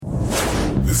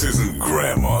This isn't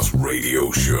Grandma's radio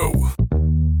show.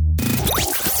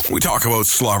 We talk about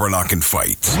slobber knocking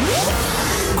fights,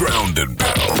 ground and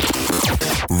pound,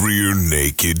 rear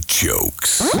naked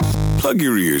chokes. Plug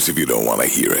your ears if you don't want to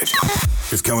hear it.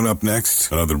 It's coming up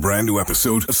next, another brand new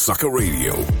episode of Sucker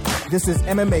Radio. This is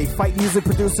MMA fight music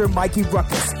producer Mikey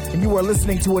Ruckus, and you are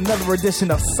listening to another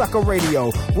edition of Sucker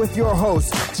Radio with your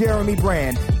host, Jeremy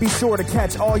Brand. Be sure to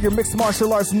catch all your mixed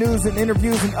martial arts news and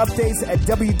interviews and updates at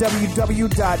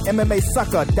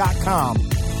www.mmasucker.com.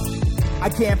 I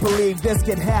can't believe this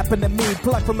could happen to me,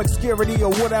 plucked from obscurity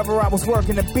or whatever I was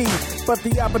working to be. But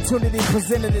the opportunity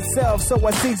presented itself, so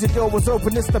I seized the door was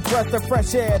open. It's the breath of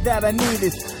fresh air that I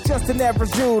needed. Just an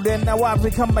average dude, and now I've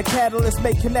become a catalyst.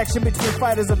 Make connection between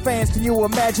fighters and fans, can you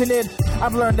imagine it?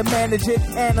 I've learned to manage it,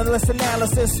 analyst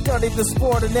analysis, study the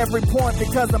sport at every point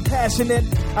because I'm passionate.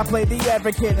 I play the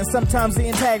advocate and sometimes the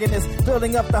antagonist,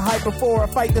 building up the hype before a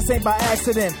fight. This ain't by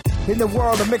accident. In the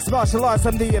world of mixed martial arts,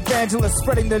 I'm the evangelist,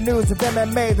 spreading the news of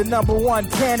MMA, the number one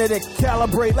candidate.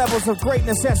 Calibrate levels of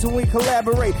greatness, that's when we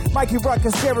collaborate. Mikey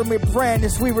Ruckus, Jeremy Brand,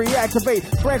 as we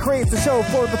reactivate. Brand creates the show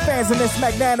for the fans, and it's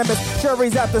magnanimous.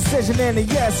 Jury's out decision, and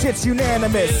yes, it's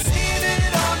unanimous.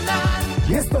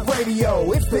 It's the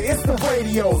radio, it's the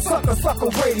radio, sucker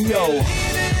radio.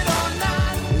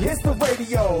 It's the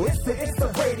radio, it's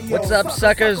the radio. What's up,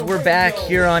 suckers? We're back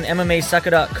here on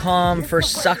MMAsucker.com for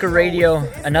Sucker Radio.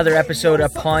 Another episode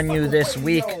upon you this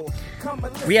week.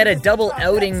 We had a double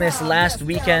outing this last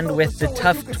weekend with the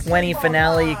Tough 20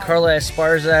 finale. Carla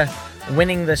Esparza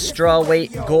winning the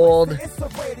strawweight gold.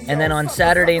 And then on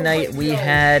Saturday night, we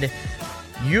had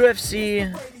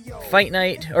UFC Fight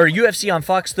Night, or UFC on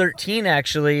Fox 13,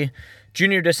 actually.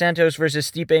 Junior Dos Santos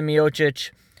versus Stipe Miocic.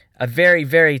 A very,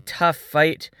 very tough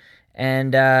fight,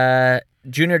 and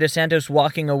Junior Dos Santos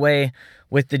walking away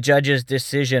with the judge's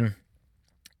decision.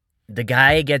 The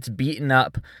guy gets beaten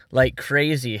up like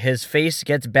crazy. His face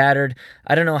gets battered.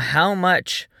 I don't know how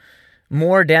much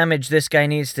more damage this guy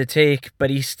needs to take, but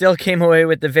he still came away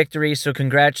with the victory, so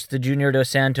congrats to Junior Dos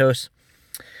Santos.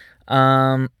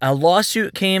 A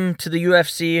lawsuit came to the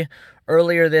UFC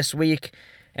earlier this week,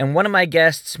 and one of my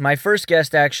guests, my first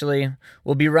guest actually,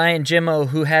 will be Ryan Jimmo,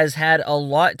 who has had a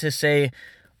lot to say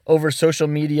over social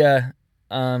media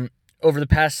over the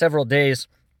past several days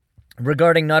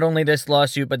regarding not only this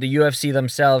lawsuit, but the UFC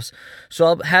themselves. So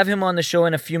I'll have him on the show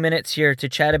in a few minutes here to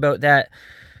chat about that.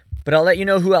 But I'll let you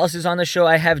know who else is on the show.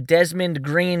 I have Desmond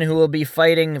Green, who will be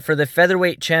fighting for the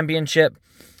Featherweight Championship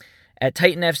at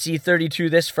Titan FC 32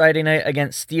 this Friday night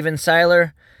against Steven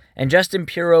Seiler. And Justin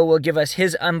Pirro will give us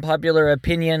his unpopular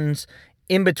opinions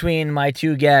in between my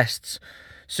two guests.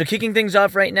 So kicking things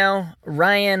off right now,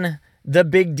 Ryan, the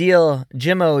big deal,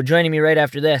 Jimmo, joining me right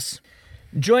after this.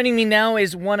 Joining me now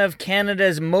is one of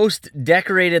Canada's most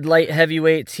decorated light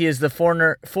heavyweights. He is the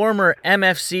former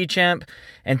MFC champ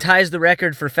and ties the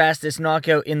record for fastest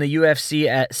knockout in the UFC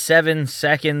at 7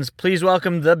 seconds. Please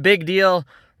welcome the big deal,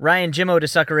 Ryan Jimmo, to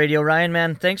Sucker Radio. Ryan,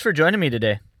 man, thanks for joining me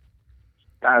today.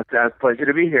 It's a pleasure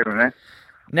to be here, man.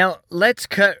 Now, let's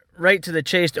cut right to the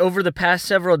chase. Over the past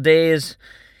several days,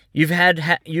 you've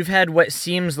had what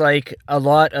seems like a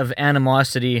lot of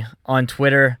animosity on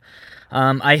Twitter.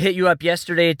 I hit you up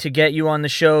yesterday to get you on the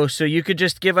show, so you could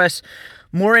just give us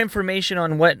more information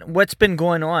on what's been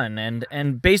going on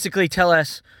and basically tell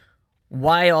us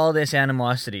why all this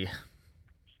animosity.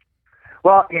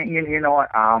 Well, you know what?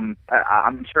 I'm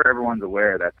sure everyone's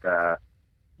aware that the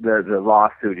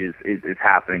lawsuit is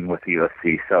happening with the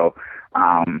UFC. So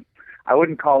I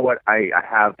wouldn't call what I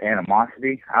have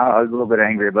animosity. I was a little bit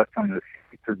angry about some of the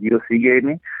that the UFC gave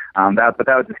me. But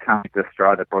that was just kind of like the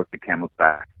straw that broke the camel's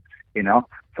back, you know?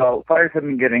 So fighters have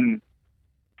been getting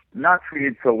not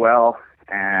treated so well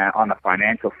on a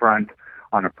financial front,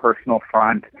 on a personal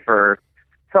front for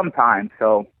some time.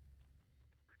 So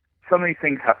some of these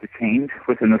things have to change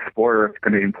within the sport or it's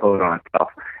going to implode on itself.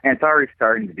 And it's already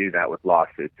starting to do that with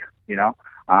lawsuits, you know,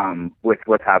 with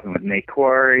what's happened with Nate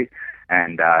Quarry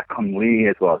and Kung Lee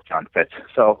as well as John Fitch.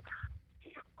 So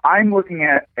I'm looking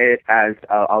at it as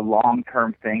a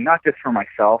long-term thing, not just for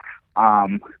myself,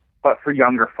 but for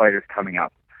younger fighters coming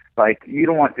up. Like, you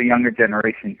don't want the younger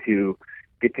generation to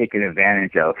get taken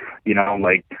advantage of, you know,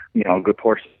 like, you know, a good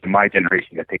portion of my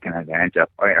generation get taken advantage of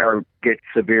or get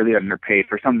severely underpaid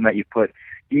for something that you put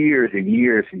years and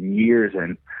years and years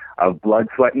in of blood,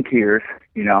 sweat, and tears.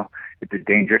 You know, it's a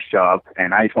dangerous job,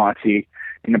 and I just want to see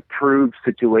an improved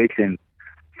situation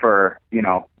for, you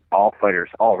know, all fighters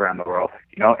all around the world,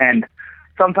 you know, and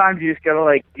sometimes you just gotta,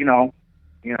 like, you know,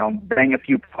 bang a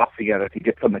few pots together to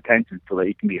get some attention so that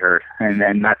you can be heard, and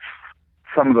then that's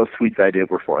some of those tweets I did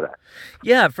were for that.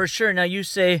 Yeah, for sure. Now you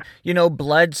say,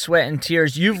 blood, sweat, and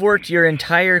tears. You've worked your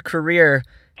entire career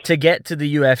to get to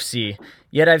the UFC.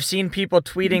 Yet I've seen people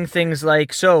tweeting things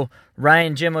like, so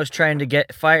Ryan Jimmo's trying to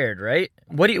get fired, right?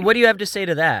 What do you have to say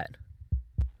to that?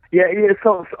 Yeah,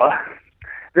 so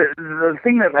the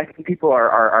thing that I think people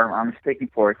are mistaken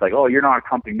for is like, oh, you're not a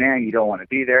company man, you don't want to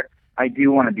be there. I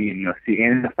do want to be in UFC,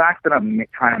 and the fact that I'm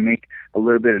trying to make a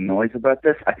little bit of noise about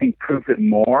this, I think proves it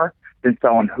more than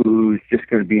someone who's just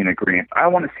going to be in agreement. I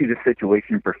want to see the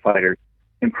situation for fighters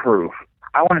improve.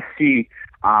 I want to see,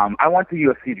 I want the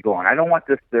UFC to go on. I don't want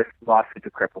this lawsuit to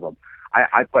cripple them.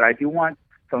 But I do want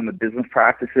some of the business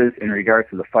practices in regards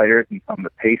to the fighters and some of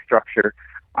the pay structure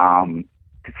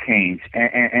to change.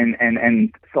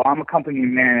 And so I'm a company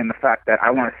man in the fact that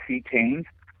I want to see change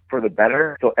for the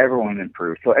better, so everyone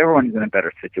improves, so everyone's in a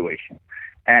better situation.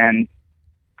 And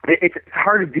it's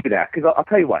hard to do that, because I'll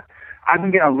tell you what, I've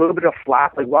been getting a little bit of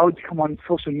flack, like, why would you come on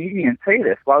social media and say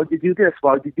this? Why would you do this?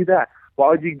 Why would you do that?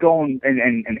 Why would you go and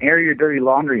air your dirty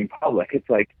laundry in public? It's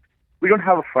like, we don't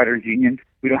have a fighters union.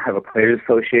 We don't have a players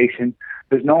association.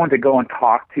 There's no one to go and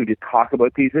talk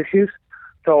about these issues.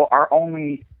 So our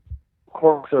only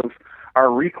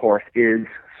recourse is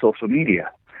social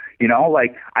media.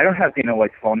 Like, I don't have Dana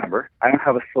White's phone number. I don't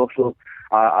have a social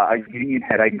a union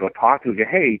head I can go talk to and go,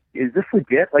 hey, is this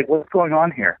legit? Like, what's going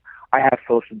on here? I have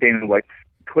social Dana White's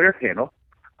Twitter handle.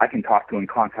 I can talk to and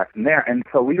contact him there. And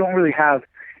so we don't really have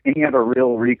any other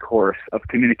real recourse of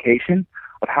communication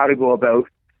of how to go about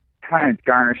trying to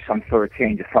garnish some sort of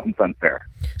change if something's unfair.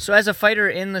 So as a fighter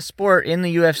in the sport, in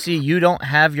the UFC, you don't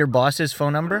have your boss's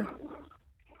phone number?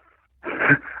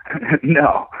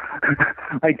 No.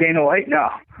 Like Dana White? No.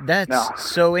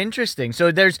 That's so interesting.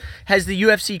 So has the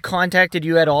UFC contacted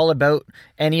you at all about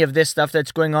any of this stuff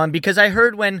that's going on? Because I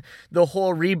heard when the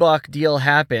whole Reebok deal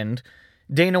happened,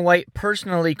 Dana White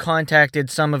personally contacted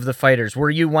some of the fighters. Were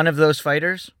you one of those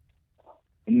fighters?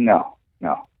 No.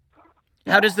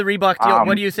 How does the Reebok deal,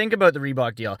 what do you think about the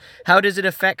Reebok deal? How does it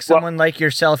affect someone like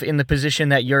yourself in the position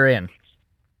that you're in?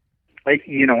 Like,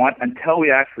 you know what? Until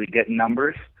we actually get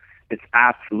numbers, it's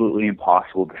absolutely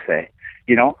impossible to say.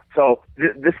 So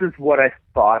this is what I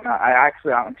thought.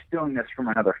 I'm stealing this from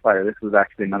another fighter. This was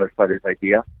actually another fighter's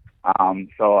idea.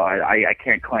 So I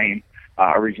can't claim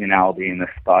originality in this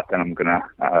thought that I'm going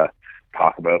to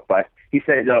talk about. But he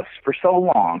said for so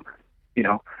long,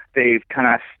 they've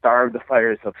kind of starved the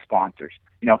fighters of sponsors.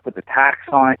 Put the tax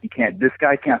on it. This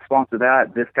guy can't sponsor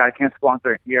that. This guy can't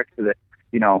sponsor it here because it,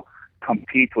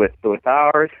 compete with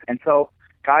ours. And so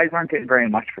guys aren't getting very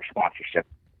much for sponsorship.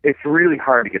 It's really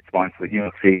hard to get sponsored with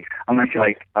UFC unless you're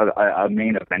like a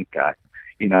main event guy,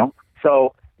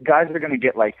 So guys are going to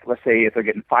get, like, let's say if they're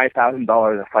getting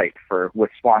 $5,000 a fight with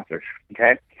sponsors,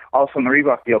 okay? All of a sudden the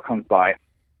Reebok deal comes by,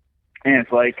 and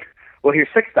it's like, well, here's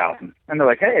 $6,000, and they're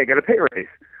like, hey, I got a pay raise.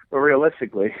 But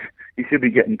realistically, you should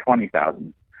be getting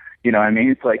 $20,000. You know what I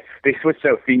mean? It's like they switched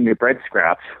out feeding you bread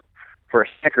scraps for a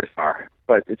Snickers bar,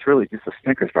 but it's really just a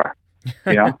Snickers bar.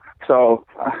 So,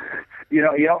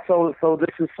 so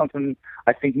this is something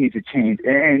I think needs to change.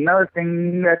 And another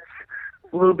thing that's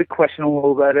a little bit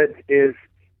questionable about it is,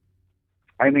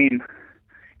 in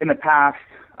the past,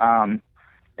 and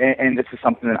this is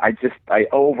something that I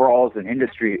overall as an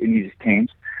industry, it needs to change.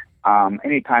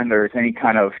 Anytime there's any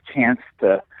kind of chance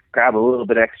to grab a little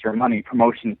bit extra money,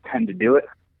 promotions tend to do it.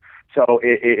 So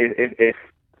if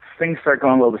things start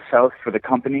going a little bit south for the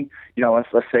company, let's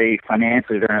say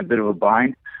financially they're in a bit of a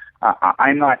bind,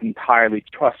 I'm not entirely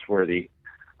trustworthy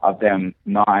of them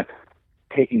not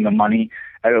taking the money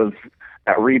out of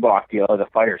that Reebok deal out of the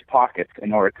fighters' pockets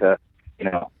in order to,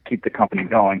 keep the company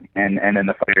going, and then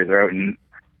the fighters are out in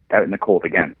the cold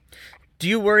again. Do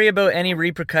you worry about any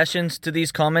repercussions to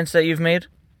these comments that you've made?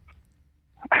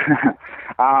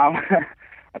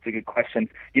 That's a good question.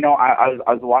 I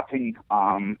was watching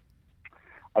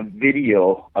a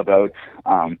video about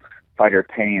fighter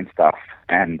pay and stuff,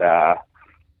 and I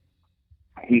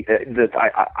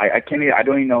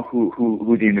don't even know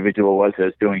who the individual was that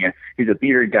was doing it. He's a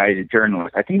bearded guy, he's a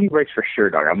journalist. I think he writes for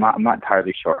Sherdog. I'm not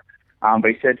entirely sure.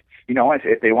 But he said,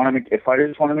 if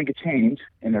fighters want to make a change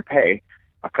in their pay,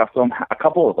 a couple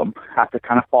of them have to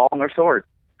kind of fall on their swords.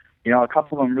 A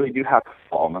couple of them really do have to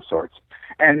fall on their swords.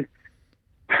 And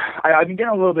I've been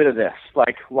getting a little bit of this,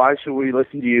 like, why should we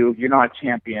listen to you? You're not a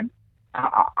champion.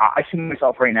 I see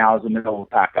myself right now as a middle of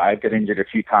the pack guy. I've got injured a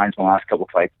few times in the last couple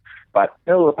of fights, but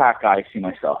middle of the pack guy, I see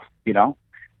myself,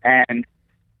 And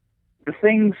the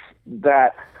things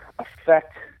that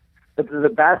affect the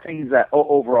bad things that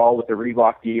overall with the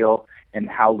Reebok deal and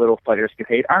how little fighters get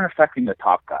paid aren't affecting the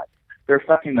top guys. They're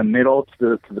affecting the middle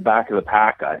to the back of the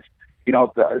pack guys.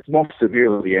 it's most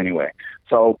severely anyway.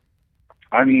 So,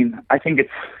 I mean, I think it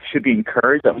should be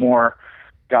encouraged that more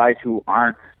guys who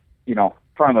aren't,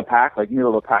 front of the pack, like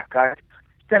middle of the pack guys,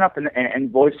 stand up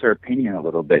and voice their opinion a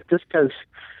little bit. Just because,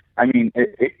 I mean,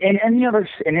 in any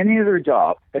other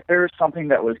job, if there was something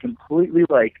that was completely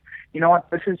like,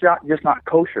 this is just not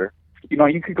kosher,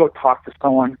 you could go talk to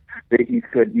someone that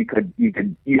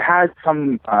you had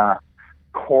some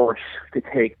course to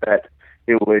take that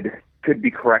could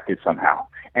be corrected somehow,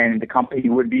 and the company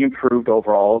would be improved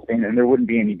overall, and there wouldn't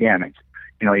be any damage.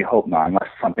 You hope not, unless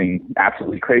something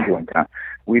absolutely crazy went down.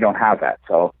 We don't have that,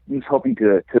 so I'm just hoping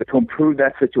to improve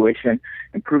that situation,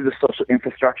 improve the social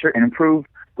infrastructure, and improve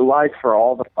the lives for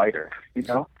all the fighters.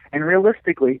 And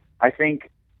realistically, I think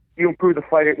you improve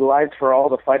the lives for all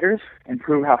the fighters,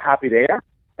 improve how happy they are,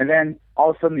 and then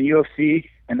all of a sudden the UFC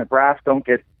and the brass don't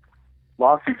get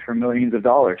lawsuits for millions of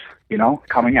dollars,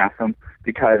 coming at them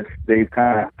because they've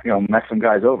kind of, messed some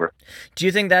guys over. Do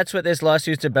you think that's what this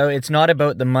lawsuit's about? It's not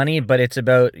about the money, but it's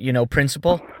about,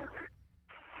 principle?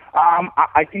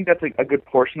 I think that's a good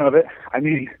portion of it. I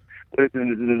mean,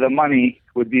 the money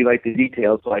would be like the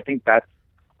details, so I think that's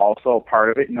also part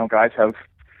of it. Guys have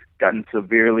gotten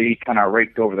severely kind of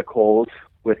raked over the coals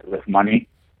with money,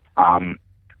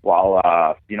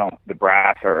 while, the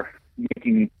brass are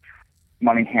making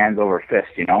money hands over fist,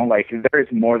 like there is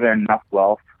more than enough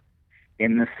wealth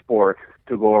in this sport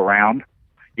to go around,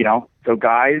 so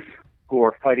guys who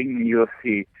are fighting in the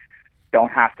UFC don't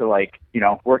have to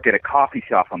work at a coffee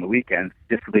shop on the weekends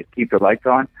just to keep their lights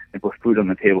on and put food on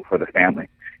the table for the family.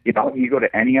 You go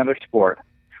to any other sport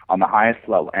on the highest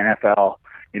level, NFL,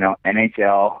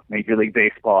 NHL, Major League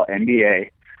Baseball,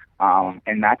 NBA,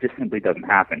 and that just simply doesn't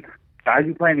happen. Guys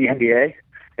who play in the NBA,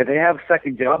 if they have a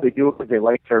second job, they do it because they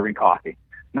like serving coffee,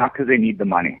 not because they need the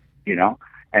money,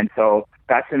 And so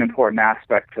that's an important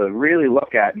aspect to really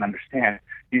look at and understand.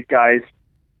 These guys,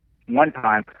 one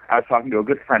time, I was talking to a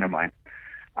good friend of mine,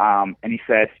 and he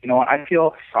said, I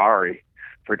feel sorry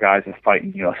for guys that fight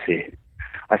in UFC.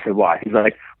 I said, why? He's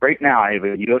like, right now I have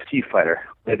a UFC fighter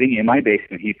living in my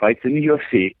basement. He fights in the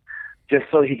UFC just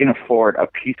so he can afford a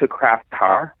piece of craft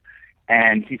car.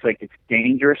 And he's like, it's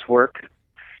dangerous work.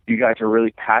 You guys are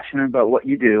really passionate about what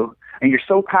you do. And you're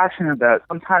so passionate about it,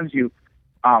 sometimes you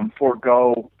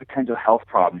forego potential health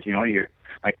problems. You're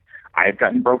like, I've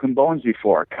gotten broken bones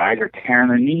before. Guys are tearing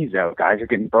their knees out. Guys are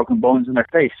getting broken bones in their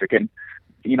face. They're getting,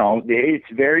 it's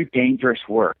very dangerous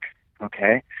work.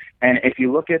 Okay. And if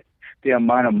you look at the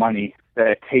amount of money that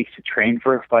it takes to train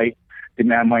for a fight, the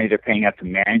amount of money they're paying out to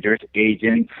managers,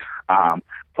 agents,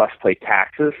 plus pay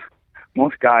taxes,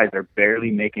 most guys are barely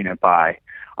making it by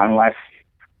unless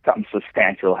something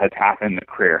substantial has happened in the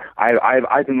career.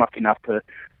 I've been lucky enough to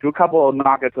do a couple of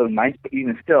knockouts of the night, but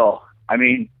even still, I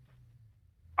mean,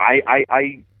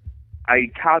 I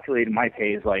calculated my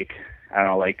pay is like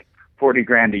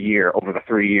 $40,000 a year over the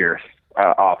 3 years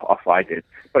off I did.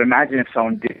 But imagine if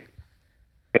someone did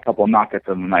a couple of knockouts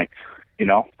of the night.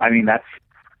 I mean, that's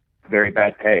very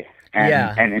bad pay,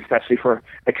 and especially for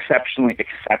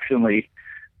exceptionally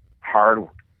hard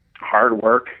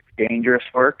work, dangerous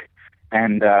work.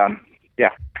 And,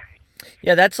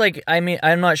 Yeah, that's like, I mean,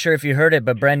 I'm not sure if you heard it,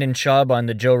 but Brendan Schaub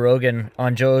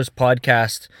on Joe's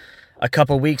podcast a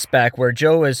couple weeks back, where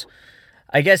Joe was,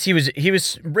 I guess he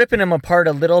was ripping him apart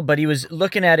a little, but he was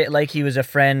looking at it like he was a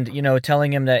friend,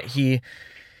 telling him that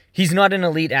he's not an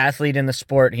elite athlete in the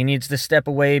sport. He needs to step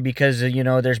away because,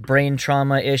 there's brain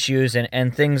trauma issues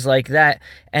and things like that.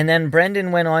 And then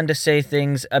Brendan went on to say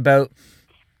things about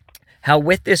how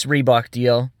with this Reebok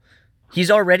deal,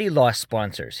 he's already lost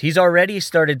sponsors. He's already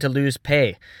started to lose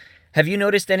pay. Have you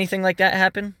noticed anything like that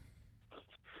happen?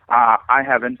 I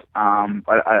haven't.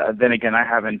 But then again, I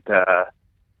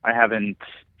haven't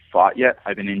fought yet.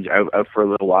 I've been out for a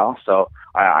little while, so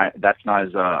that's not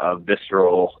as a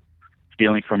visceral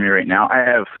feeling for me right now. I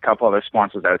have a couple other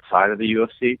sponsors outside of the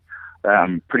UFC that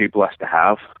I'm pretty blessed to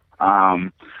have.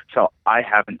 So I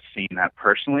haven't seen that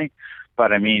personally,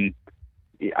 but I mean,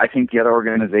 I think the other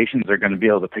organizations are going to be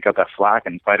able to pick up that slack,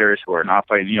 and fighters who are not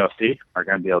fighting UFC are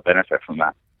going to be able to benefit from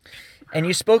that. And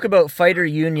you spoke about fighter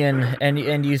union, and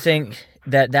you think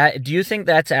do you think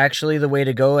that's actually the way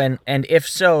to go? And if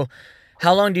so,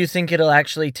 how long do you think it'll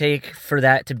actually take for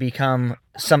that to become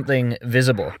something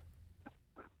visible?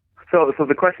 So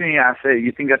the question you asked,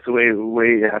 you think that's the way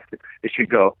it should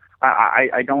go?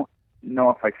 I don't know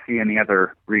if I see any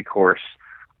other recourse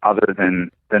other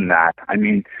than that. I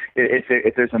mean,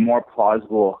 if there's a more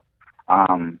plausible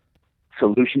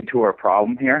solution to our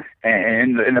problem here,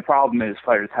 and the problem is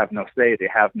fighters have no say. They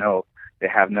have no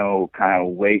kind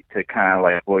of weight to kind of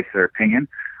like voice their opinion.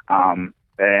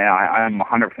 I'm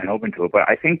 100% open to it. But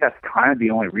I think that's kind of the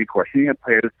only recourse. You need a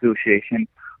players association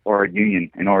or a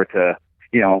union in order to,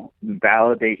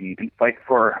 validate and fight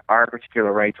for our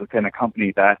particular rights within a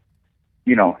company that,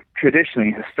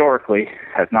 traditionally, historically,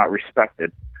 has not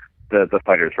respected the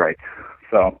fighters' rights.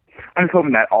 So I'm just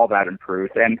hoping that all that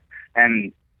improves and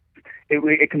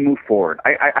it can move forward.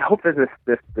 I hope that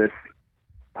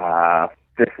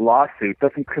this lawsuit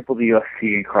doesn't cripple the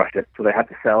UFC and crush it, so they have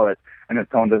to sell it, and that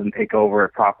someone doesn't take over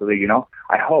it properly.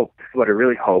 I hope, this is what I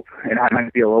really hope, and I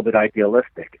might be a little bit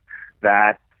idealistic,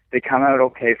 that they come out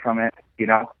okay from it.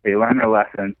 They learn their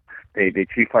lesson. They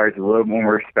treat fighters with a little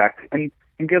more respect and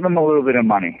give them a little bit of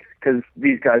money, because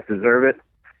these guys deserve it.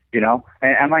 And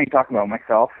I'm not even talking about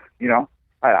myself.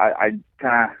 I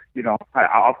kind of,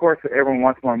 of course, everyone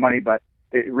wants more money, but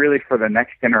it really for the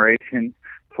next generation,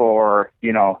 for,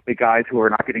 the guys who are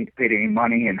not getting paid any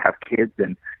money and have kids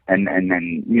and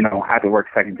have to work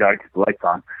second job to keep the lights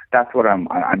on. That's what I'm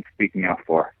speaking out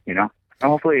for, And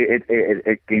hopefully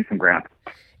it gains some ground.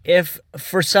 If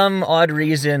for some odd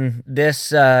reason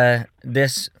this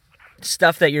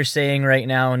stuff that you're saying right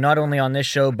now, not only on this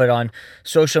show but on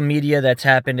social media that's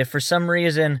happened, if for some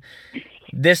reason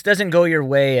this doesn't go your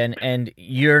way and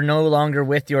you're no longer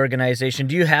with the organization,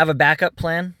 do you have a backup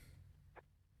plan?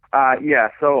 Yeah,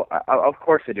 so of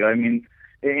course I do. I mean,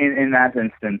 in that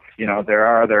instance, there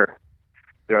are other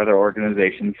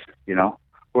organizations,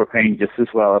 who are paying just as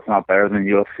well, if not better than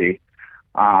UFC.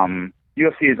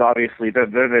 UFC is obviously, they're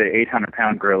the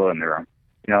 800-pound gorilla in the room.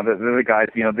 They're the guys,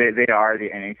 they are the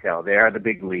NHL. They are the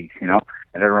big leagues, and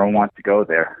everyone wants to go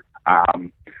there.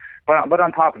 But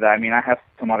on top of that, I mean, I have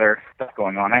some other stuff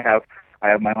going on. I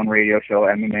have my own radio show,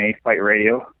 MMA Fight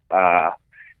Radio,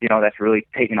 that's really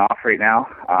taking off right now.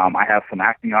 I have some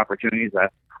acting opportunities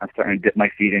that I'm starting to dip my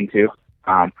feet into.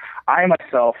 I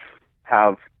myself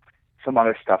have some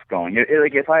other stuff going.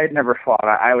 Like if I had never fought,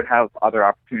 I would have other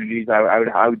opportunities.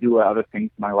 I would do other things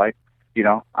in my life.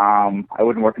 I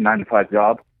wouldn't work a 9-to-5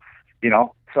 job.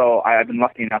 So I've been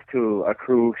lucky enough to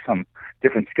accrue some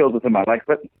different skills within my life.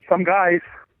 But some guys,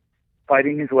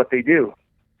 fighting is what they do.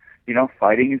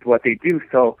 Fighting is what they do.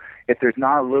 So if there's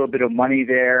not a little bit of money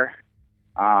there,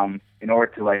 in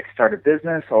order to start a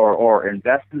business or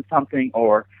invest in something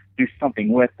or do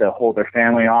something with to hold their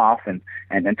family off and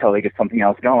until they get something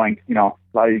else going, a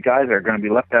lot of these guys are going to be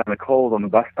left out in the cold on the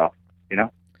bus stop,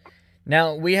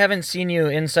 Now, we haven't seen you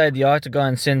inside the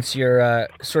octagon since your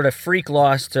sort of freak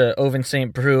loss to Ovince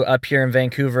St. Preux up here in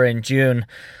Vancouver in June.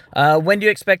 When do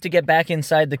you expect to get back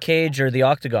inside the cage or the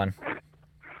octagon?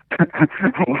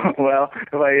 Well,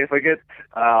 if I get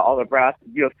all the brass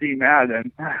UFC mad,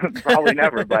 then probably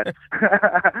never. But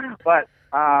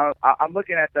I'm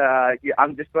looking at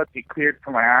I'm just about to be cleared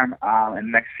for my arm in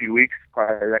the next few weeks,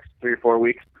 probably the next 3 or 4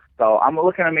 weeks. So I'm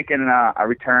looking at making a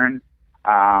return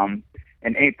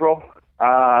in April.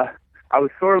 I was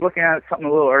sort of looking at something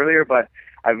a little earlier, but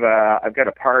I've got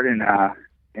a part in a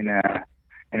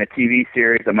TV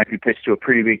series that might be pitched to a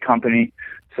pretty big company.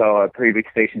 So a pretty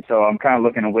big station. So I'm kind of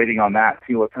looking and waiting on that,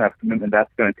 see what kind of commitment that's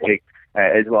going to take,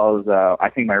 as well as I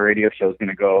think my radio show is going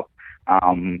to go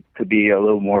to be a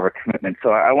little more of a commitment.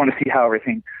 So I want to see how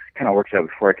everything kind of works out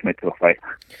before I commit to a fight.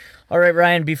 All right,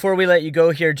 Ryan, before we let you go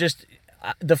here, just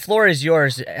the floor is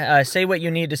yours. Say what you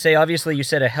need to say. Obviously, you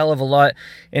said a hell of a lot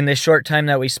in this short time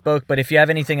that we spoke, but if you have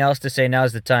anything else to say,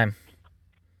 now's the time.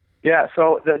 Yeah,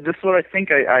 so this is what I think.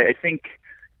 I think,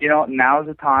 now's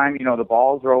the time. The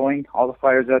ball's rolling, all the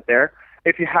fighters out there.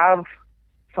 If you have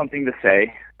something to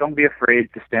say, don't be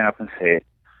afraid to stand up and say it.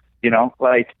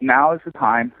 Now is the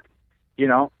time.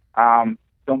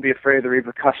 Don't be afraid of the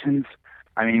repercussions.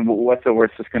 I mean, what's the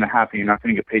worst that's going to happen? You're not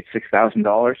going to get paid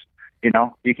 $6,000.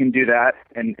 You can do that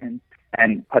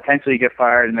and potentially get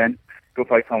fired and then go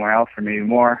fight somewhere else for maybe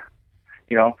more,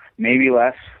 maybe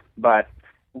less. But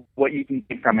what you can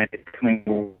get from it is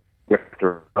coming with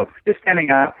just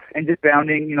standing up and just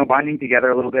bonding together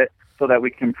a little bit so that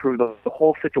we can improve the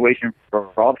whole situation for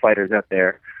all the fighters out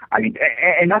there. I mean,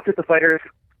 and not just the fighters,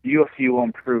 the UFC will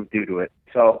improve due to it.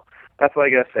 So that's what I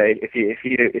gotta say. If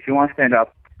you want to stand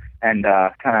up and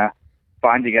kind of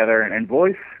bond together and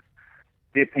voice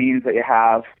the opinions that you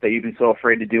have that you've been so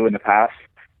afraid to do in the past,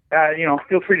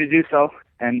 feel free to do so.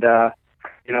 And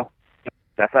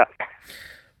that's that.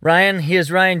 Ryan, he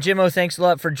is Ryan Jimmo. Thanks a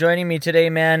lot for joining me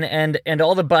today, man, and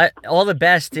all the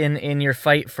best in your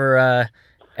fight for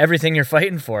everything you're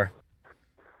fighting for.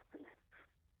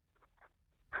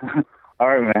 All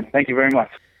right, man. Thank you very much.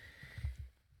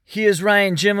 He is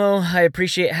Ryan Jimmo. I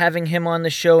appreciate having him on the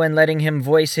show and letting him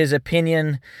voice his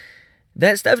opinion.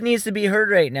 That stuff needs to be heard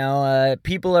right now.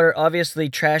 People are obviously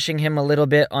trashing him a little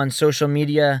bit on social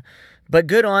media, But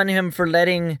good on him for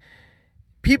letting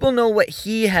people know what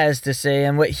he has to say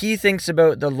and what he thinks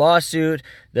about the lawsuit,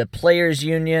 the players'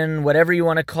 union, whatever you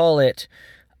want to call it,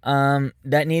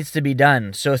 that needs to be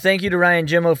done. So thank you to Ryan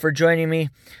Jimmo for joining me.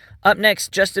 Up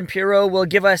next, Justin Pirro will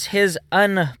give us his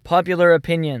unpopular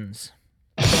opinions.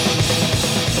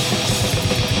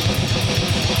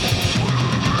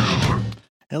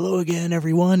 Hello again,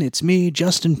 everyone. It's me,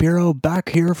 Justin Pirro, back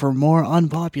here for more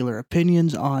unpopular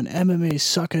opinions on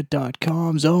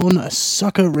MMAsucka.com's own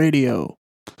Sucka Radio.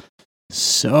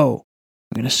 So,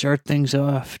 I'm going to start things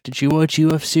off. Did you watch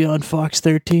UFC on Fox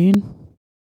 13?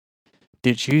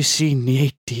 Did you see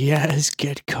Nate Diaz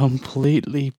get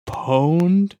completely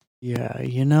pwned? Yeah,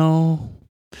 you know,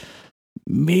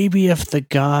 maybe if the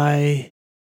guy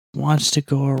wants to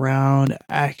go around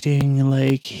acting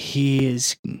like he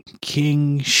is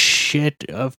king shit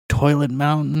of Toilet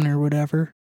Mountain or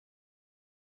whatever,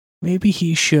 maybe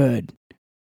he should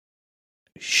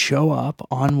show up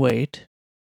on weight,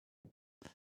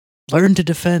 learn to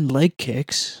defend leg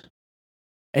kicks,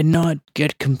 and not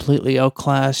get completely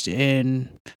outclassed.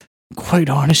 And quite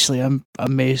honestly, I'm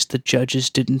amazed the judges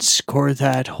didn't score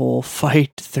that whole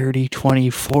fight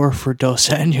 30-24 for Dos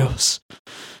Anjos.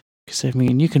 Because, I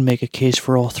mean, you can make a case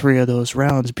for all three of those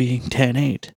rounds being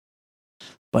 10-8.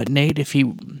 But Nate, if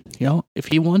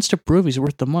he wants to prove he's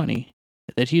worth the money,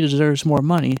 that he deserves more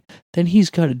money, then he's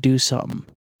got to do something.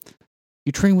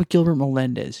 You train with Gilbert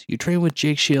Melendez. You train with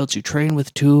Jake Shields. You train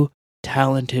with two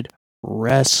talented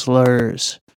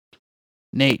wrestlers.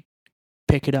 Nate,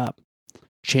 pick it up.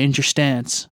 Change your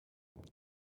stance.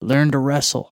 Learn to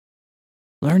wrestle.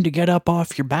 Learn to get up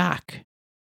off your back.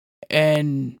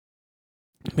 And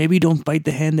maybe don't bite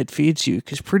the hand that feeds you,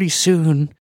 because pretty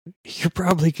soon you're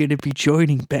probably going to be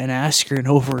joining Ben Askren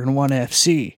over in ONE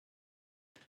FC.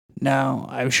 Now,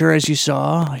 I'm sure as you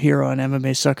saw here on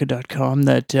MMAsucka.com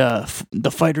that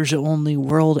the Fighters Only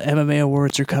World MMA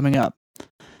Awards are coming up.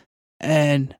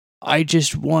 And I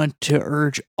just want to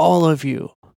urge all of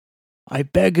you, I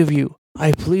beg of you,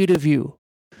 I plead of you,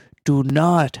 do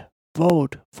not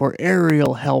vote for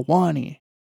Ariel Helwani.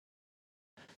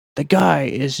 The guy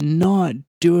is not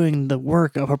doing the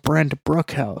work of a Brent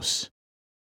Brookhouse.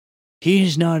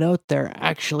 He's not out there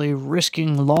actually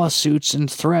risking lawsuits and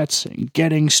threats and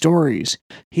getting stories.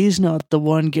 He's not the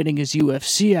one getting his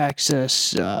UFC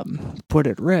access put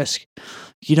at risk.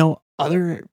 You know,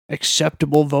 other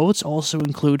acceptable votes also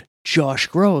include Josh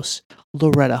Gross,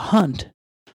 Loretta Hunt,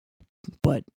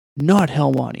 but not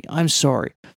Helwani. I'm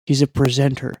sorry. He's a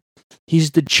presenter.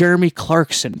 He's the Jeremy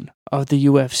Clarkson of the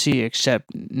UFC,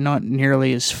 except not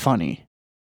nearly as funny.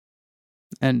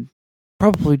 And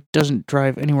probably doesn't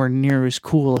drive anywhere near as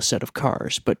cool a set of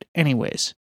cars. But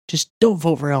anyways, just don't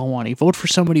vote for Helwani. Vote for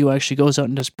somebody who actually goes out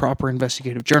and does proper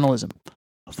investigative journalism.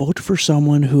 Vote for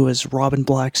someone who, as Robin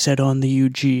Black said on the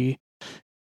UG,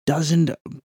 doesn't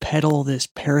peddle this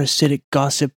parasitic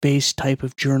gossip-based type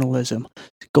of journalism.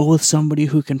 Go with somebody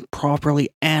who can properly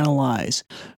analyze.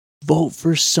 Vote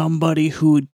for somebody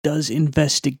who does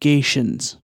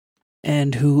investigations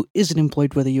and who isn't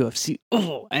employed by the UFC.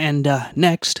 Oh, and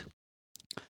next.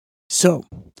 So,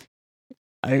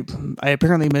 I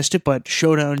apparently missed it, but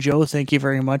Showdown Joe, thank you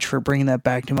very much for bringing that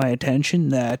back to my attention,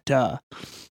 that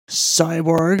Chris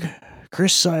Cyborg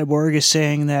is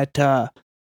saying that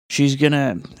she's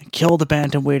gonna kill the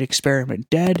bantamweight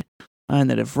experiment dead, and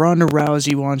that if Ronda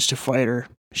Rousey wants to fight her,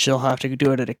 she'll have to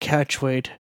do it at a catchweight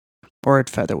or at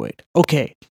featherweight.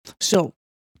 Okay, so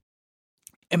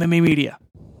MMA media,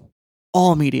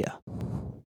 all media,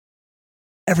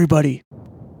 everybody,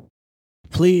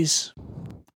 please,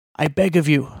 I beg of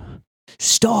you,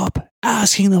 stop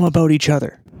asking them about each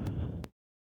other.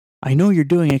 I know you're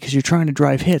doing it because you're trying to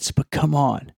drive hits, but come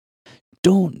on.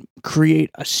 Don't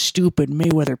create a stupid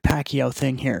Mayweather-Pacquiao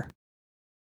thing here.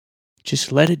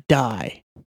 Just let it die.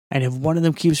 And if one of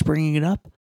them keeps bringing it up,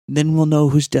 then we'll know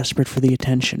who's desperate for the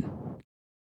attention.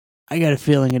 I got a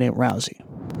feeling it ain't Rousey.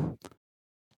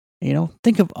 You know,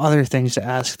 think of other things to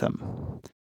ask them.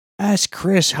 Ask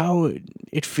Chris how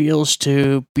it feels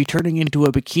to be turning into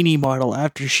a bikini model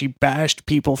after she bashed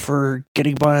people for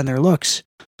getting by on their looks.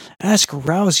 Ask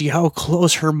Rousey how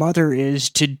close her mother is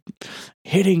to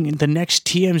hitting the next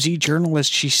TMZ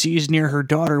journalist she sees near her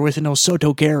daughter with an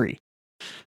Osoto Gary.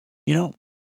 You know,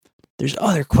 there's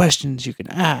other questions you can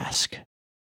ask.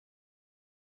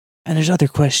 And there's other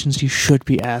questions you should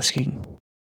be asking.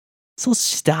 So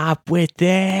stop with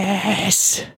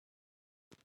this.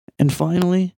 And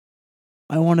finally,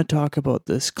 I want to talk about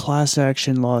this class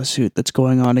action lawsuit that's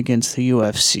going on against the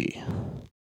UFC.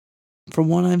 From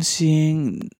what I'm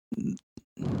seeing,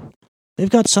 they've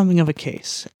got something of a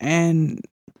case. And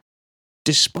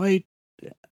despite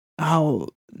how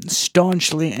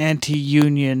staunchly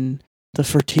anti-union the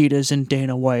Fertittas and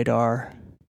Dana White are.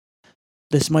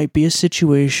 This might be a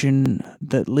situation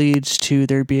that leads to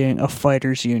there being a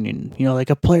fighters union, like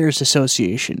a players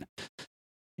association.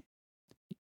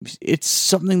 It's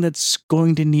something that's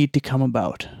going to need to come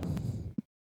about.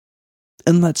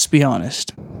 And let's be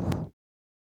honest.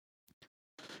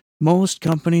 Most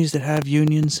companies that have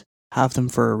unions have them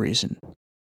for a reason.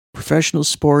 Professional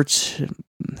sports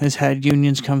has had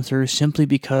unions come through simply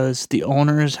because the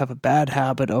owners have a bad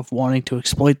habit of wanting to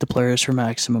exploit the players for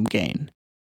maximum gain.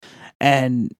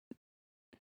 And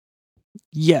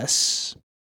yes,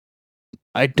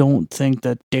 I don't think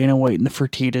that Dana White and the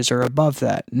Fertittas are above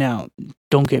that. Now,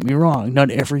 don't get me wrong, not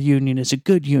every union is a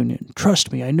good union.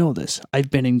 Trust me, I know this.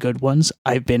 I've been in good ones,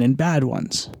 I've been in bad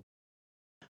ones.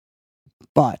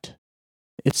 But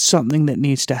it's something that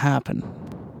needs to happen.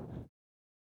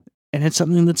 And it's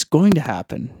something that's going to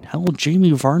happen. Hell,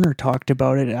 Jamie Varner talked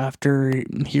about it after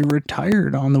he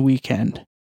retired on the weekend.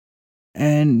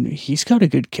 And he's got a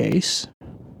good case.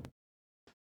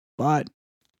 But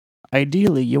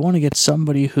ideally, you want to get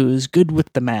somebody who's good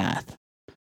with the math.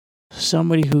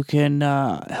 Somebody who can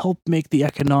help make the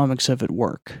economics of it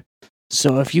work.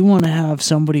 So if you want to have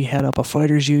somebody head up a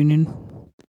fighters union,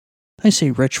 I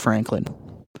say Rich Franklin.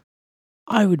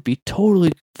 I would be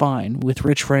totally fine with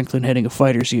Rich Franklin heading a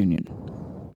fighters union.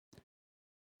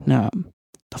 Now,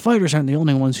 the fighters aren't the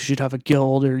only ones who should have a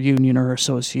guild or union or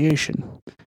association.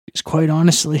 Because quite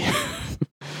honestly,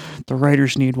 the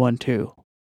writers need one too.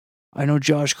 I know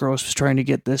Josh Gross was trying to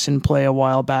get this in play a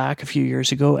while back, a few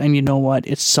years ago, and you know what?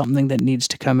 It's something that needs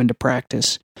to come into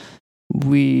practice.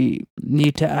 We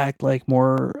need to act like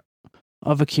more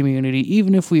of a community,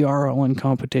 even if we are all in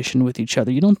competition with each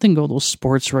other. You don't think all those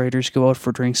sports writers go out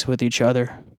for drinks with each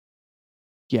other?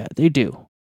 Yeah, they do.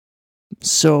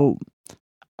 So,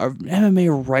 our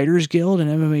MMA Writers Guild and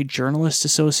MMA Journalists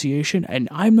Association, and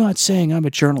I'm not saying I'm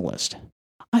a journalist.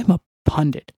 I'm a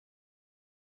pundit.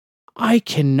 I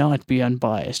cannot be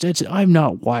unbiased. I'm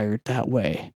not wired that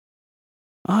way.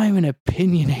 I'm an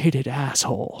opinionated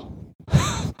asshole.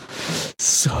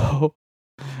 So,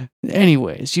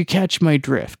 anyways, you catch my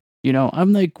drift.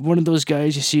 I'm like one of those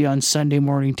guys you see on Sunday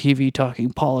morning TV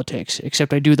talking politics,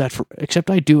 except I do it for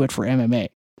MMA.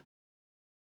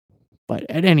 But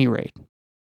at any rate,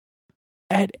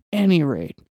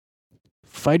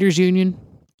 Fighters Union,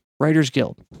 Writers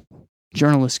Guild,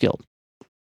 Journalists Guild.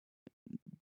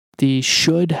 These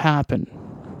should happen.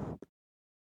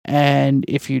 And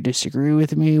if you disagree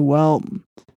with me, well,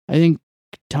 I think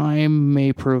time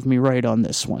may prove me right on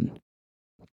this one.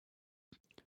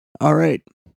 All right.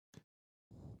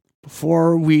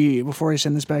 Before I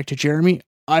send this back to Jeremy,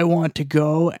 I want to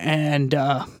go and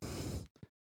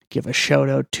give a shout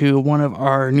out to one of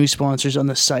our new sponsors on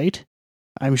the site.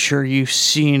 I'm sure you've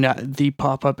seen the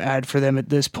pop-up ad for them at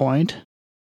this point.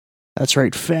 That's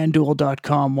right,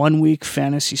 FanDuel.com, 1 week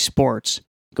fantasy sports.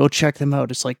 Go check them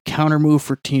out. It's like counter move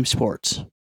for team sports.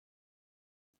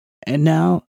 And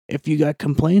now, if you got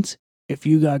complaints, if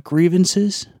you got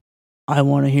grievances, I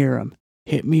want to hear them.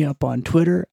 Hit me up on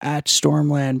Twitter at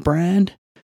StormlandBrand.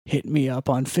 Hit me up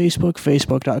on Facebook,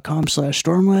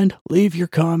 facebook.com/Stormland. Leave your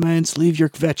comments, leave your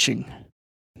kvetching.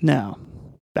 Now,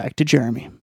 back to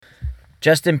Jeremy.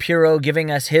 Justin Puro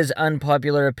giving us his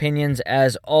unpopular opinions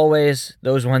as always.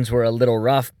 Those ones were a little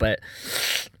rough, but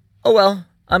oh well.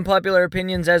 Unpopular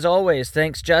opinions as always.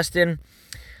 Thanks, Justin.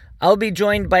 I'll be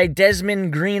joined by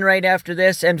Desmond Green right after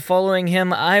this, and following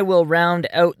him, I will round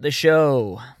out the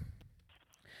show.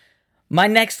 My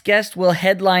next guest will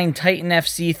headline Titan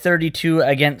FC 32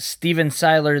 against Steven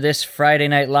Seiler this Friday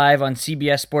Night Live on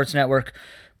CBS Sports Network.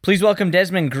 Please welcome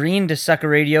Desmond Green to Sucker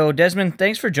Radio. Desmond,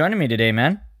 thanks for joining me today,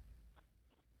 man.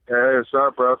 Hey, what's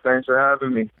up, bro? Thanks for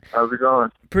having me. How's it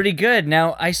going? Pretty good.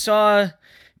 Now, I saw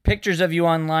pictures of you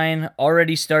online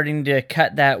already starting to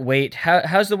cut that weight.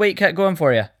 How's the weight cut going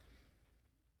for you?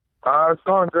 It's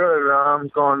going good. I'm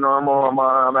going normal.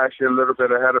 I'm actually a little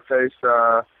bit ahead of pace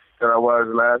that I was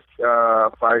last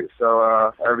fight,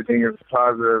 so everything is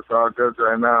positive. It's all good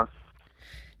right now.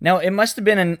 Now, it must have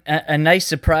been a nice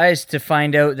surprise to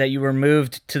find out that you were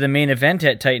moved to the main event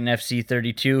at Titan FC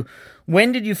 32.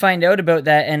 When did you find out about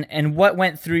that, and what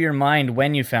went through your mind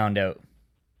when you found out?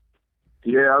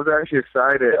 Yeah, I was actually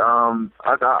excited. I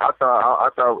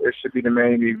thought it should be the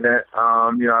main event.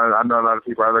 I know a lot of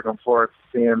people are looking forward to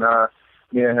seeing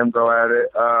me and him go at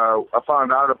it. I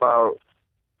found out about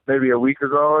maybe a week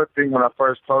ago, I think, when I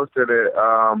first posted it.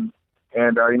 I'm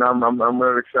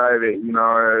really excited.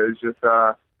 It's just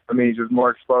just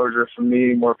more exposure for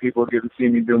me, more people get to see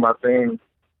me do my thing.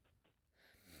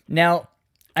 Now,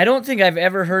 I don't think I've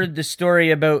ever heard the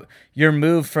story about your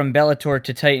move from Bellator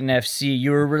to Titan FC.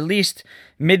 You were released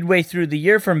midway through the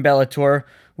year from Bellator,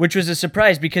 which was a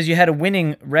surprise because you had a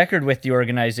winning record with the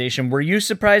organization. Were you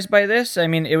surprised by this? I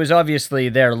mean, it was obviously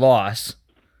their loss.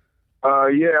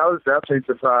 Yeah, I was definitely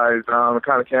surprised. It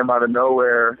kind of came out of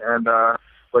nowhere, and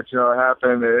but it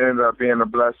happened. It ended up being a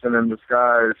blessing in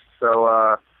disguise.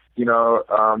 So,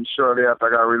 shortly after I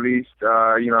got released,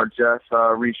 Jeff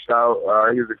reached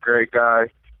out. He was a great guy.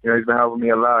 He's been helping me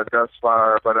a lot thus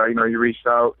far. But he reached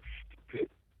out,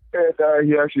 and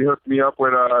he actually hooked me up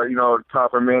with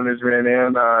proper management,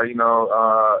 and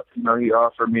he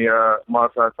offered me a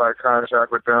multi-fight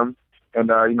contract with them. And,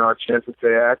 a chance to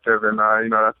stay active, and,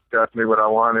 that's definitely what I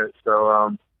wanted.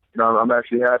 So, I'm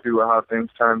actually happy with how things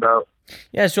turned out.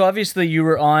 Yeah, so obviously you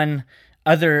were on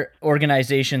other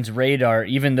organizations' radar,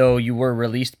 even though you were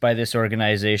released by this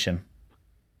organization.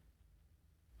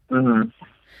 Mm-hmm.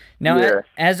 Now, yeah.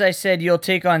 As I said, you'll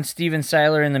take on Steven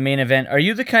Siler in the main event. Are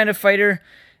you the kind of fighter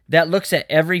that looks at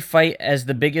every fight as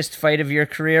the biggest fight of your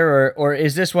career, or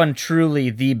is this one truly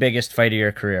the biggest fight of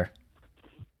your career?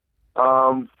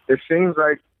 It seems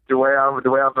like the way I've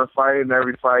been fighting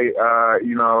every fight,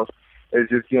 is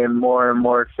just getting more and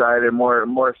more excited,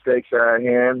 more stakes at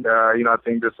hand. I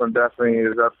think this one definitely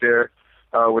is up there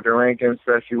with the ranking,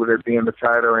 especially with it being the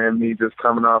title and me just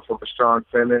coming off of a strong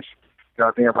finish.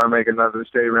 I think if I make another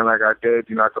statement like I did,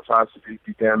 I could possibly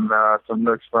be getting some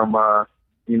looks from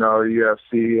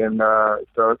UFC, and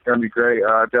so it's gonna be great.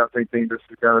 I definitely think this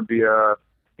is gonna be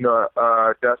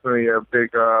definitely a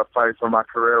big fight for my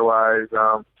career-wise.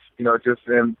 Just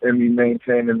in me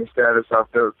maintaining the status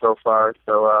I've built so far.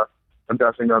 So I'm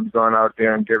definitely going to be going out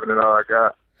there and giving it all I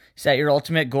got. Is that your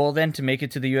ultimate goal then, to make it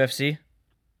to the UFC?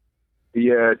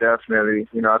 Yeah, definitely.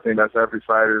 I think that's every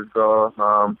fighter's goal.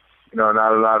 Not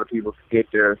a lot of people can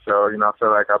get there. So, I feel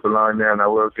like I belong there and I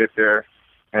will get there.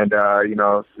 And,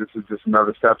 this is just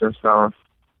another stepping stone.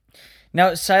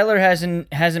 Now, Siler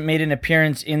hasn't made an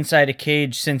appearance inside a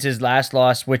cage since his last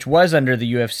loss, which was under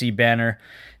the UFC banner.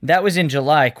 That was in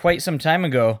July, quite some time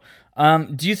ago.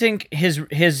 Do you think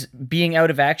his being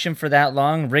out of action for that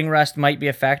long, ring rust, might be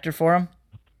a factor for him?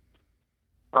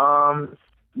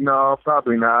 No,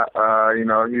 probably not.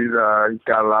 He's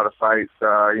got a lot of fights.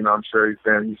 I'm sure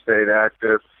he stayed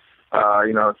active.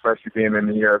 Especially being in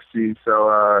the UFC. So,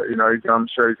 I'm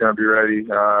sure he's going to be ready.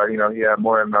 He had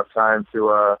more than enough time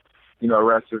to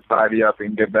rest his body up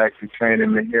and get back to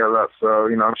training and heal up. So,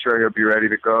 I'm sure he'll be ready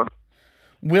to go.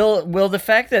 Will the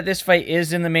fact that this fight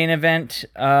is in the main event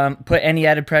put any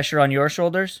added pressure on your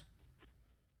shoulders?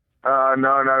 No,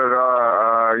 not at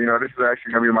all. This is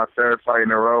actually going to be my third fight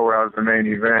in a row where I was the main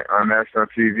event on national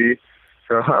TV.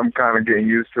 So I'm kind of getting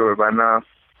used to it by now.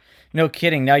 No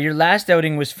kidding. Now, your last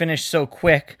outing was finished so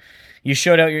quick. You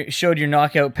showed your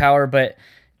knockout power, but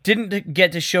didn't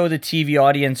get to show the TV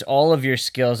audience all of your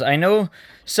skills. I know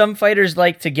some fighters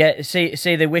like to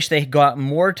say they wish they got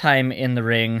more time in the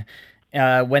ring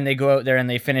when they go out there and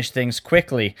they finish things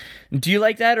quickly. Do you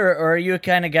like that, or are you a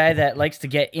kind of guy that likes to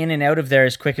get in and out of there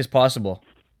as quick as possible?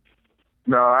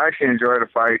 No, I actually enjoy the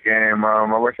fight game.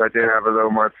 I wish I did have a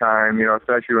little more time,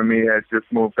 especially when me had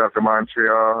just moved up to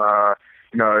Montreal.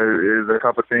 There's a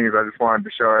couple of things I just wanted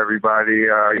to show everybody,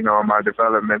 on my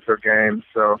developmental game.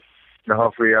 So,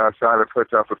 hopefully Siler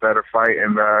puts up a better fight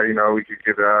and, we could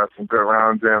get some good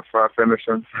rounds in for our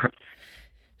finishing.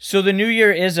 So the new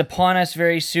year is upon us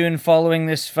very soon. Following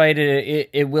this fight,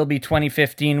 it will be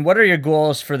 2015. What are your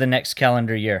goals for the next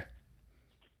calendar year?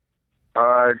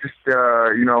 To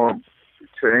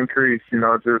increase, do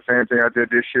the same thing I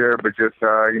did this year, but just,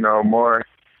 more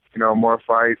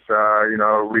fights,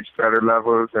 reach better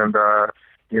levels and,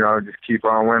 just keep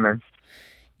on winning.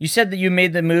 You said that you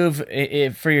made the move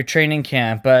for your training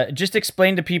camp. Just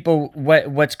explain to people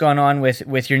what's gone on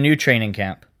with your new training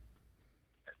camp.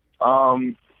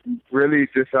 Really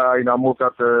just, I moved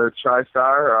up to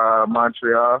TriStar,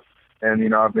 Montreal,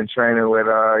 and, I've been training with,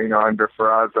 under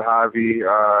Faraz Zahavi,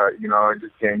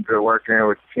 just getting good work in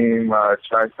with the team,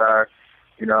 TriStar.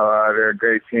 They're a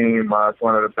great team. It's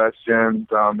one of the best gyms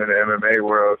in the MMA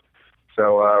world.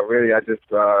 So, really, I just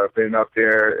been up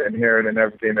there and hearing and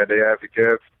everything that they have to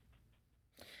give.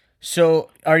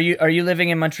 So, are you living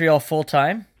in Montreal full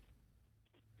time?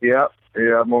 Yep.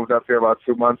 Yeah, I moved up here about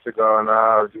 2 months ago, and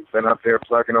I've just been up there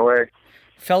plugging away.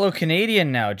 Fellow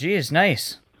Canadian now. Geez,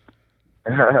 nice.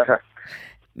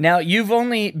 Now, you've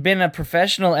only been a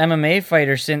professional MMA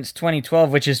fighter since 2012,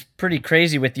 which is pretty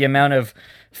crazy with the amount of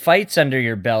fights under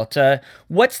your belt.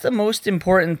 What's the most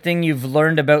important thing you've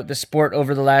learned about the sport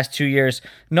over the last 2 years,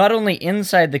 not only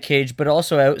inside the cage, but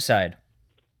also outside?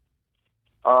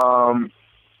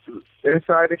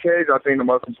 inside the cage, I think the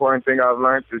most important thing I've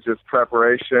learned is just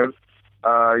preparation.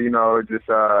 Just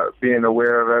being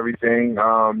aware of everything,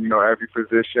 every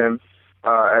position,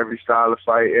 every style of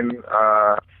fighting.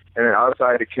 And then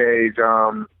outside the cage,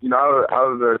 I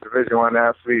was a Division I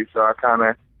athlete, so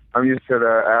I'm used to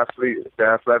the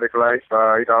athletic life.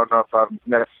 I don't know if I've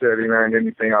necessarily learned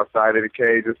anything outside of the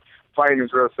cage. Fighting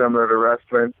is real similar to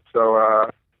wrestling, so I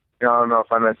don't know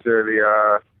if I necessarily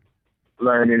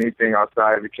learned anything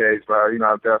outside of the cage, but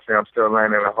I'm still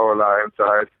learning a whole lot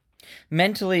inside.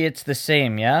 Mentally, it's the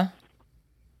same, yeah?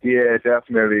 Yeah,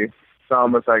 definitely. It's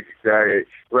almost like exactly.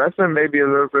 Wrestling may be a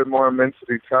little bit more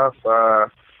mentally tough,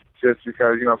 just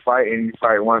because, fighting, you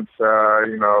fight once,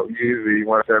 usually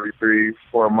once every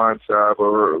 3-4 months.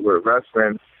 But with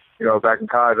wrestling, back in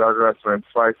college, I was wrestling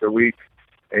twice a week.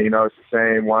 And, it's the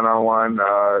same one-on-one,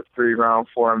 3-round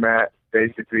format.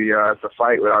 Basically, it's a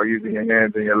fight without using your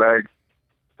hands and your legs.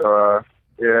 So,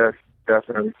 yeah,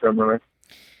 definitely similar.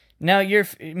 Now, you're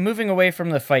moving away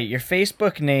from the fight. Your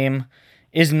Facebook name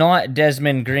is not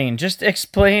Desmond Green. Just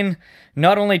explain,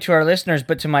 not only to our listeners,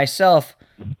 but to myself,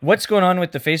 what's going on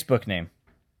with the Facebook name?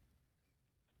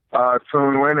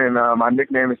 Toon Winning. My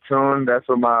nickname is Toon. That's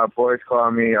what my boys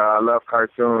call me. I love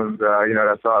cartoons.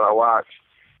 That's all I watch.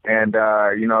 And,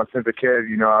 since a kid,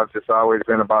 I've just always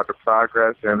been about the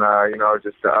progress and,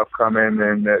 just the upcoming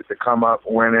and the come up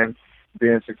winning,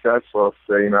 being successful.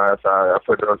 So, that's how I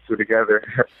put those two together.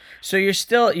 So you're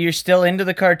still into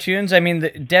the cartoons? I mean,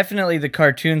 definitely the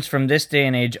cartoons from this day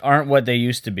and age aren't what they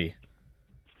used to be.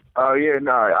 Oh, yeah,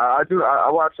 no, I do. I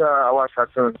watch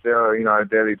cartoons still, on a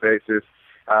daily basis.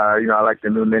 I like the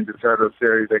new Ninja Turtles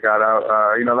series they got out.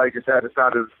 Like you said,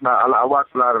 I watch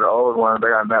a lot of the old ones. They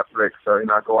got Netflix, so,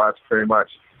 I can watch pretty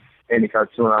much any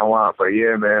cartoon I want. But,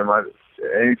 yeah, man,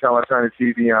 anytime I turn the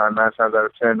TV on, 9 times out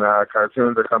of 10,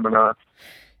 cartoons are coming on.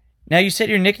 Now, you said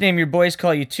your nickname, your boys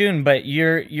call you Toon, but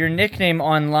your nickname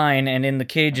online and in the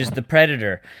cage is the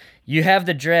Predator. You have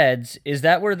the dreads. Is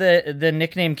that where the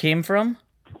nickname came from?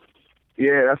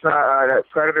 Yeah, that's not. That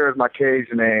Predator is my cage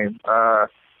name.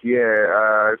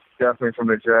 It's definitely from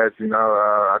the dreads.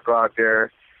 I go out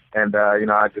there and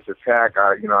I just attack.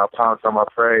 I pounce on my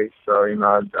prey. So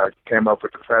I came up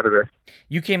with the Predator.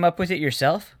 You came up with it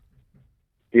yourself?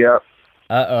 Yep.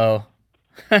 Uh-oh.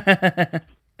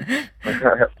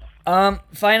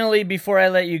 Finally, before I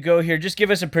let you go here, just give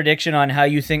us a prediction on how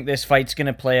you think this fight's going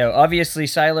to play out. Obviously,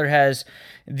 Siler has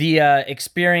the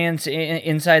experience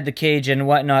inside the cage and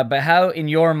whatnot, but how, in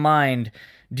your mind,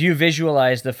 do you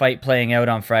visualize the fight playing out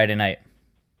on Friday night?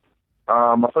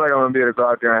 I feel like I'm going to be able to go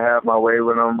out there and have my way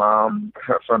with him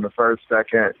from the first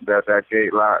second that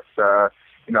gate locks. I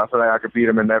feel like I could beat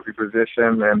him in every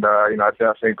position, and, I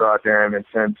definitely go out there and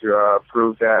intend to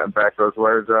prove that and back those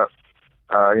words up.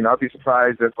 I'll be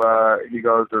surprised if he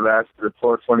goes the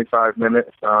full 25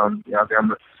 minutes. I'm going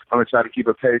to try to keep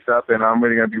a pace up, and I'm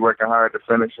really going to be working hard to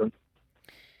finish him.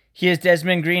 He is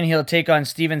Desmond Green. He'll take on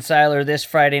Steven Siler this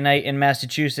Friday night in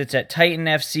Massachusetts at Titan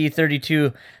FC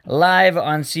 32 live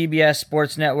on CBS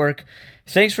Sports Network.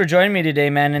 Thanks for joining me today,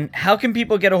 man. And how can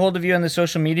people get a hold of you in the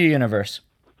social media universe?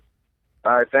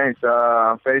 All right, thanks.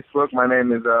 On Facebook, my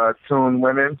name is Toon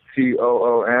Winning,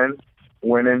 Toon.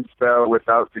 Winning spelled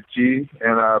without the G,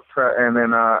 and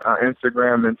then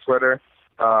Instagram and Twitter,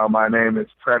 my name is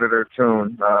Predator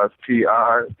Toon,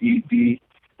 Predator, and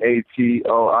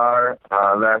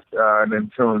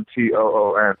then Toon,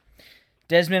 Toon.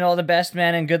 Desmond, all the best,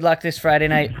 man, and good luck this Friday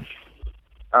night.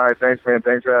 All right, thanks, man.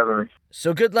 Thanks for having me.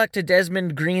 So good luck to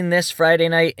Desmond Green this Friday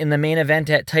night in the main event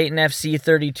at Titan FC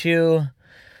 32.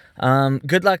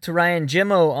 Good luck to Ryan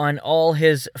Jimmo on all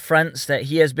his fronts that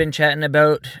he has been chatting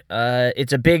about.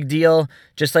 It's a big deal,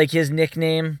 just like his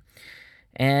nickname.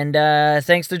 And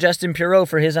thanks to Justin Pirot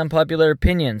for his unpopular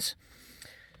opinions.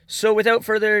 So without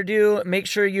further ado, make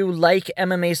sure you like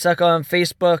MMA Sucka on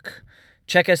Facebook.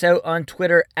 Check us out on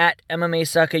Twitter at MMA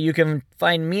Sucka. You can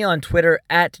find me on Twitter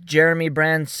at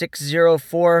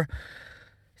JeremyBrand604.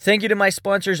 Thank you to my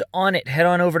sponsors, Onnit. Head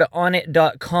on over to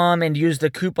onnit.com and use the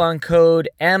coupon code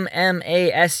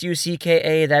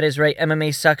MMASUCKA. That is right, MMA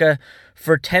Sucka,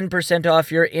 for 10%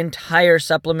 off your entire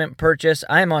supplement purchase.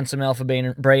 I'm on some Alpha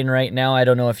Brain right now. I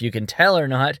don't know if you can tell or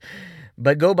not,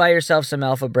 but go buy yourself some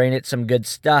Alpha Brain. It's some good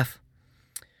stuff.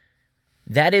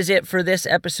 That is it for this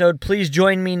episode. Please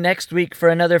join me next week for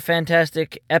another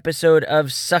fantastic episode of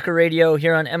Sucka Radio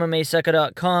here on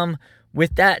MMASucka.com.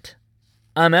 With that,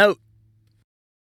 I'm out.